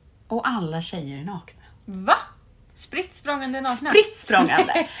 Och alla tjejer är nakna. Va? Spritt språngande nakna? Spritt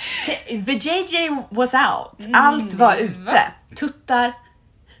språngande. The JJ was out. Allt var ute. Va? Tuttar.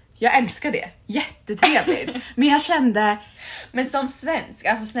 Jag älskar det. Jättetrevligt. Men jag kände... Men som svensk,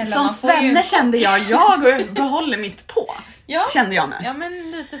 alltså snälla... Som svenne kände jag behåller mitt på. Ja. Kände jag mest. Ja,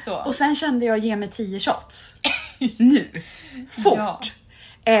 men lite så. Och sen kände jag, ge mig 10 shots. Nu. Fort.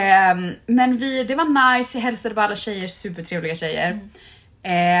 Men det var nice. Jag hälsade på alla tjejer. Supertrevliga tjejer.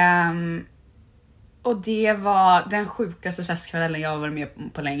 Och det var den sjukaste festkvällen jag har varit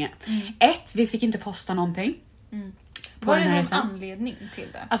med på länge. Vi fick inte posta någonting. Var det någon anledning till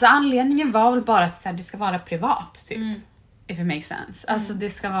det? Alltså anledningen var väl bara att det ska vara privat typ. If it makes sense. Alltså det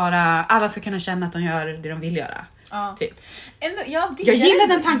ska vara, alla ska kunna känna att de gör det de vill göra. Typ. Ändå, jag gillar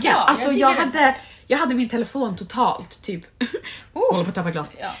den tanken. Alltså jag hade min telefon totalt typ håller på att tappa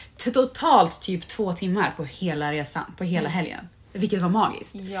glas. Totalt typ 2 timmar på hela resan, på hela helgen. Vilket var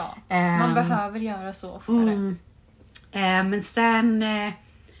magiskt. Ja, man behöver göra så oftare. Men sen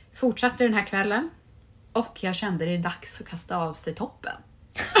fortsatte den här kvällen. Och jag kände det är dags att kasta av sig toppen.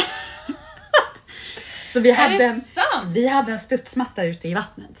 Så vi hade en studsmatta ute i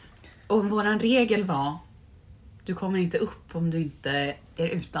vattnet. Och våran regel var, du kommer inte upp om du inte är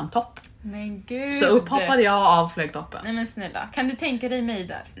utan topp. Men gud. Så upphoppade jag och avflög toppen. Nej men snälla, kan du tänka dig mig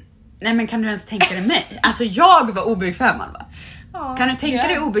där? Nej men kan du ens tänka dig mig? Alltså jag var obekväm, va? Kan du tänka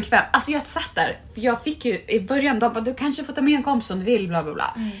dig obekväm? Alltså jag satt där, för jag fick ju i början, de bara, du kanske får ta med en kompis om du vill, bla bla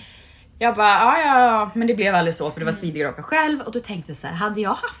bla. Jag bara, ja, men det blev aldrig så, för det var smidigare att åka själv. Och då tänkte jag så här, hade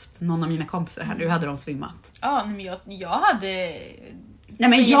jag haft någon av mina kompisar här nu, hade de svimmat. Ja, men jag hade... Nej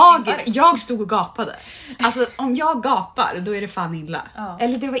men jag stod och gapade. Alltså om jag gapar, då är det fan illa.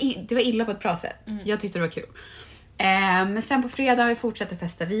 Eller det var illa på ett bra sätt. Jag tyckte det var kul. Men sen på fredag vi fortsatte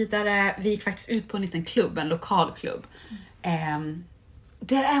festa vidare. Vi gick faktiskt ut på en liten klubb, en lokal klubb.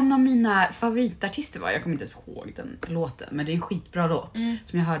 Där en av mina favoritartister var, jag kommer inte ens ihåg den låten, men det är en skitbra låt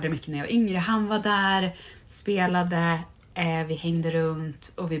som jag hörde mycket när jag var yngre. Han var där, spelade, vi hängde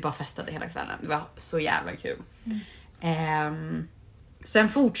runt och vi bara festade hela kvällen. Det var så jävla kul. Sen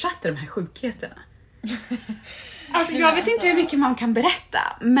fortsatte de här sjukheterna. Alltså jag vet inte hur mycket man kan berätta,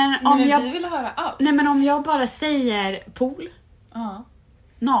 men vi vill höra allt. Nej men om jag bara säger pool,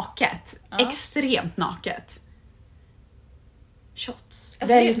 naket, extremt naket. Shots.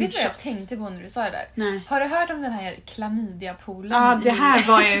 Alltså, vet du vad jag tänkte på när du sa det där? Nej. Har du hört om den här klamydia-poolen? Ja, det här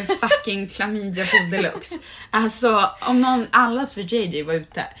var ju fucking klamydia-pool deluxe. Alltså, om någon, allas för JJ var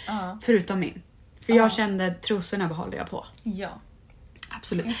ute, förutom min. För jag kände, trosorna behållde jag på. Ja.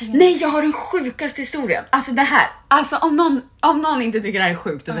 Absolut. Nej, jag har den sjukaste historien. Alltså det här. Alltså om någon inte tycker det här är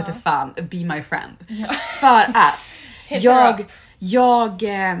sjukt, då vet jag fan, be my friend. Ja. För att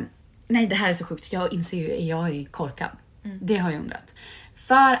nej, det här är så sjukt. Jag inser ju att jag är korkad. Det har jag undrat.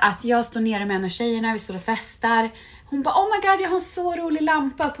 För att jag står nere med en av tjejerna, vi står och festar. Hon bara, oh my god, jag har en så rolig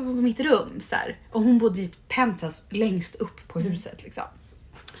lampa på mitt rum. Så här. Och hon bodde i ett penthouse längst upp på huset. Liksom.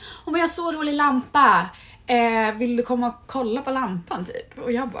 Hon bara, jag har så rolig lampa. Vill du komma och kolla på lampan typ?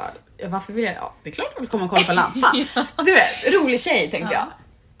 Och jag bara, varför vill jag? Ja, det är klart jag vill komma och kolla på lampan. Du vet, rolig tjej tänkte jag.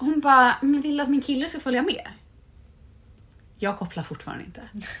 Hon bara, men vill att min kille ska följa med? Jag kopplar fortfarande inte.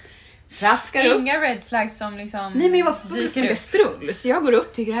 Inga red flags som liksom... Nej men jag var fullständigt strull. Så jag går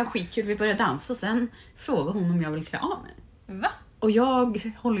upp, tycker det här är skitkul, vi börjar dansa. Och sen frågar hon om jag vill klä av mig. Va? Och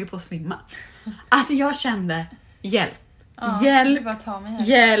jag håller ju på att svimma. Alltså jag kände, hjälp.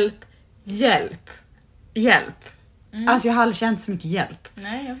 Hjälp. Hjälp. Alltså jag har aldrig känt så mycket hjälp.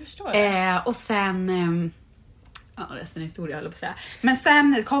 Nej, jag förstår det. Och sen... resten är historia, höll jag på att säga. Men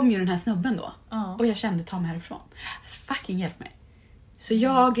sen kom ju den här snubben då. Och jag kände, ta mig härifrån. Alltså fucking hjälp mig. Så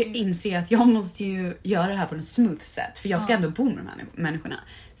jag inser att jag måste ju göra det här på en smooth sätt. För jag ska ändå bo med de här människorna.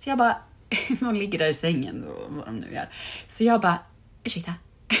 Så jag bara, de ligger där i sängen och vad de nu gör. Så jag bara, ursäkta.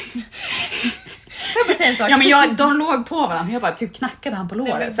 Får jag bara säga en sak? Ja, men de låg på varandra. Jag bara typ knackade han på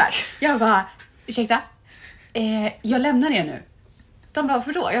låret. Så här. Jag bara, ursäkta. Jag lämnar er nu. De bara,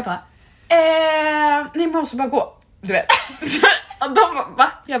 förstå. Jag bara, ni måste bara gå. Du vet. Och de bara,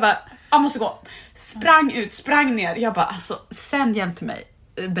 va? Jag bara, jag måste gå. Sprang ut, sprang ner. Jag bara, alltså, sen hjälp till mig.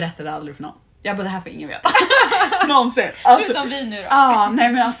 Berättade aldrig för någon. Jag bara, det här får ingen veta. Någonsin. Alltså, förutom vi nu då.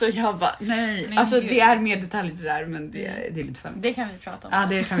 Nej men alltså jag bara, nej. Men alltså det är mer detaljer det där, men det är lite för. Det kan vi prata om. Ja,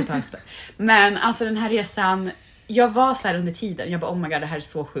 det kan vi ta efter. Men alltså den här resan, jag var så här under tiden, jag bara, oh my god, det här är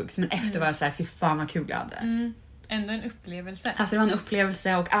så sjukt. Men efter var jag så här, fy fan vad kul jag hade. Ändå en upplevelse. Alltså det var en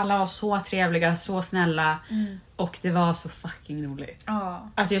upplevelse och alla var så trevliga, så snälla. Och det var så fucking roligt.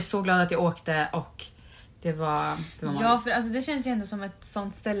 Alltså jag är så glad att jag åkte och det var ja, för alltså det känns ju ändå som ett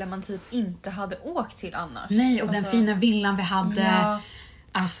sånt ställe man typ inte hade åkt till annars. Nej, och alltså, den fina villan vi hade. Ja.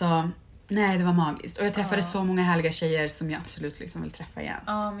 Alltså, nej, det var magiskt. Och jag träffade så många härliga tjejer som jag absolut liksom vill träffa igen.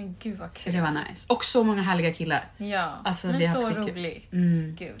 Ja, men gud vad kul. Så det var nice. Och så många härliga killar. Ja, alltså, men så roligt.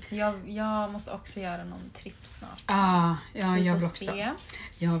 Gud, jag måste också göra någon tripp snart. Ja, jag vill också. Se.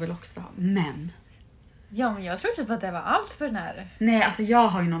 Jag vill också. Men... Ja, men jag tror typ att det var allt för den här. Nej, alltså jag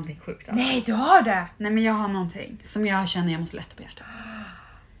har ju någonting sjukt. Alltså. Nej, du har det! Nej, men jag har någonting som jag känner jag måste lätta på hjärtat.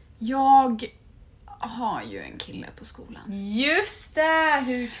 Jag har ju en kille på skolan. Just det!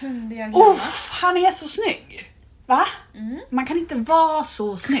 Hur kunde jag glömma? Han är så snygg! Va? Man kan inte vara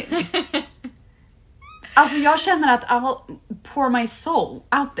så snygg. Alltså jag känner att I will pour my soul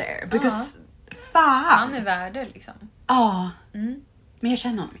out there. Because fan. Han är värd det liksom. Ja. Men jag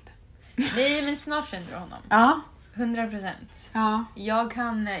känner honom inte. Nej, men snart känner du honom. Ja. 100%. Ja.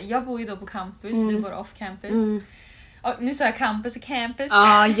 Jag bor ju då på campus, du bor off campus. Och nu sa jag campus och campus.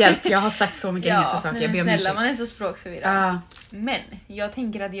 Ja, hjälp. Jag har sagt så mycket engelska saker. Jag ber snälla, man är så språkförvirrad. Men jag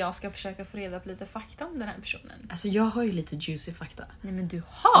tänker att jag ska försöka få reda på lite fakta om den här personen. Alltså jag har ju lite juicy fakta. Nej, men du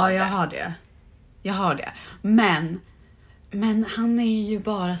har det. Ja, jag har det. Men han är ju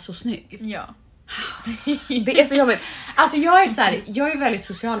bara så snygg. Ja. Det är så jobbigt. Alltså jag är väldigt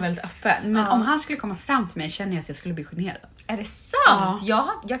social, väldigt öppen. Men om han skulle komma fram till mig känner jag att jag skulle bli generad. Är det sant?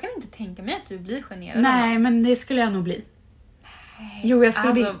 Jag kan inte tänka mig att du blir generad. Nej, men det skulle jag nog bli. Nej. Jo, jag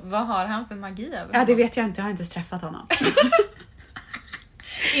skulle alltså, vad har han för magi över honom? Ja, det vet jag inte. Jag har inte ens träffat honom.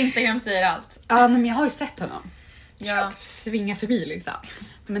 Instagram säger allt. Ja, men jag har ju sett honom. Ja. Svinga förbi liksom.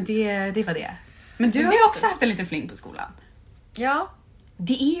 Men det var det. Men du har ju också haft en liten fling på skolan. Ja.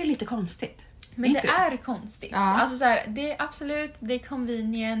 Det är ju lite konstigt. Men det är konstigt. Ja. Alltså så här, det är absolut, det är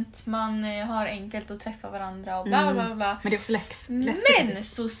convenient, man har enkelt att träffa varandra och bla bla bla. Men det är också läskigt. Men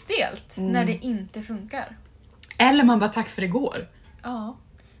så stelt när det inte funkar. Eller man bara tack för igår. Ja.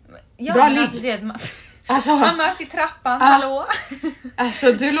 Bra ligg. Alltså, man möts i trappan, hallå?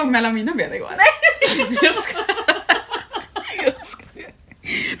 Alltså du låg mellan mina ben igår. Nej, jag skojar.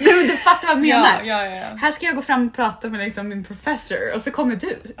 Nej, men du fattar vad jag menar. Ja. Här ska jag gå fram och prata med liksom min professor och så kommer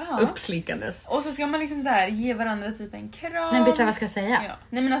du uppslinkandes. Och så ska man liksom så här ge varandra typ en kram. Nej, vad ska jag säga? Ja.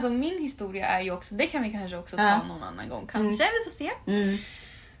 Nej, men alltså min historia är ju också, det kan vi kanske också ta någon annan gång. Kanske, vi får se.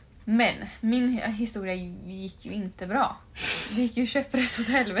 Men min historia gick ju inte bra. Det gick ju käpprätt åt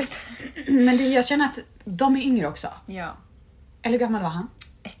helvete. Men jag känner att de är yngre också. Ja. Eller hur gammal var han?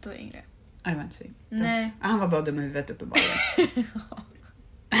 1 år yngre. Ja, det var inte så. Nej. Han var bara dum i huvudet uppenbarligen.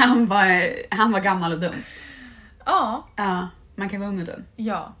 Han var gammal och dum. Ja. Ja, man kan vara ung och dum.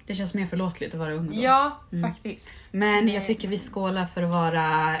 Ja. Det känns mer förlåtligt att vara ung och dum. Ja, faktiskt. Men jag tycker vi skålar för att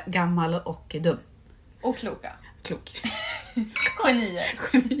vara gammal och dum. Och kloka. Klok. Genier.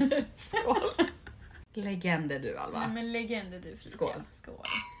 Skål. Legender du, Alva. Nej, men legender du, Felicia. Skål.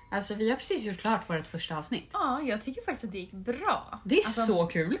 Alltså vi har precis gjort klart vårt första avsnitt. Ja, jag tycker faktiskt att det gick bra. Det är alltså, så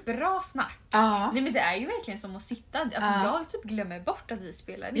kul. Bra snack. Ja. Nej, men det är ju verkligen som att sitta. Alltså jag typ glömmer bort att vi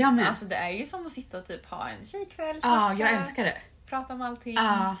spelar in. Ja, men. Alltså det är ju som att sitta och typ ha en tjejkväll. Ja, jag älskar det. Prata om allting.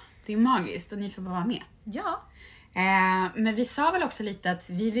 Ja, det är magiskt och ni får bara vara med. Ja. Men vi sa väl också lite att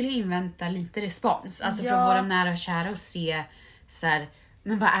vi vill invänta lite respons. Alltså från våra nära och kära och se så här,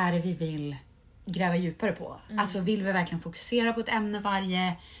 men vad är det vi vill gräva djupare på? Alltså vill vi verkligen fokusera på ett ämne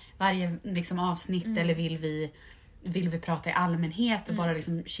varje liksom avsnitt eller vill vi prata i allmänhet och bara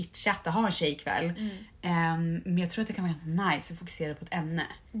liksom chitchatta, ha en tjejkväll. Men jag tror att det kan vara ganska nice att fokusera på ett ämne.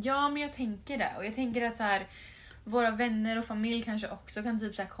 Ja, men jag tänker det. Och jag tänker att så här, våra vänner och familj kanske också kan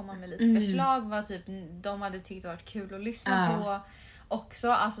typ så här komma med lite förslag vad typ de hade tyckt varit kul att lyssna på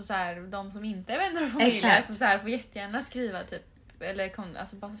också, alltså så här, de som inte är vänner och familj, alltså så här, får jättegärna skriva typ, eller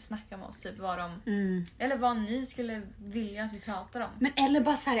alltså bara snacka med oss typ vad de eller vad ni skulle vilja att vi pratar om. Men eller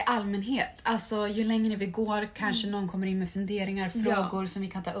bara så här i allmänhet, alltså ju längre vi går kanske någon kommer in med funderingar, frågor som vi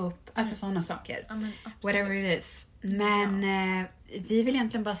kan ta upp, alltså sådana saker. Whatever it is. Men vi vill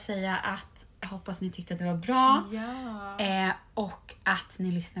egentligen bara säga att jag hoppas ni tyckte att det var bra. Och att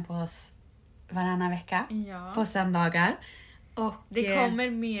ni lyssnar på oss varannan vecka på söndagar. Och det kommer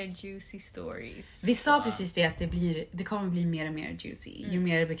mer juicy stories. Vi sa precis det, att det kommer bli mer och mer juicy ju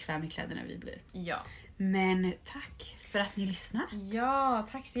mer bekväm i kläderna vi blir. Men tack för att ni lyssnar.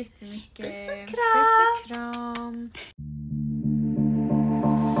 Tack så jättemycket. Puss och kram.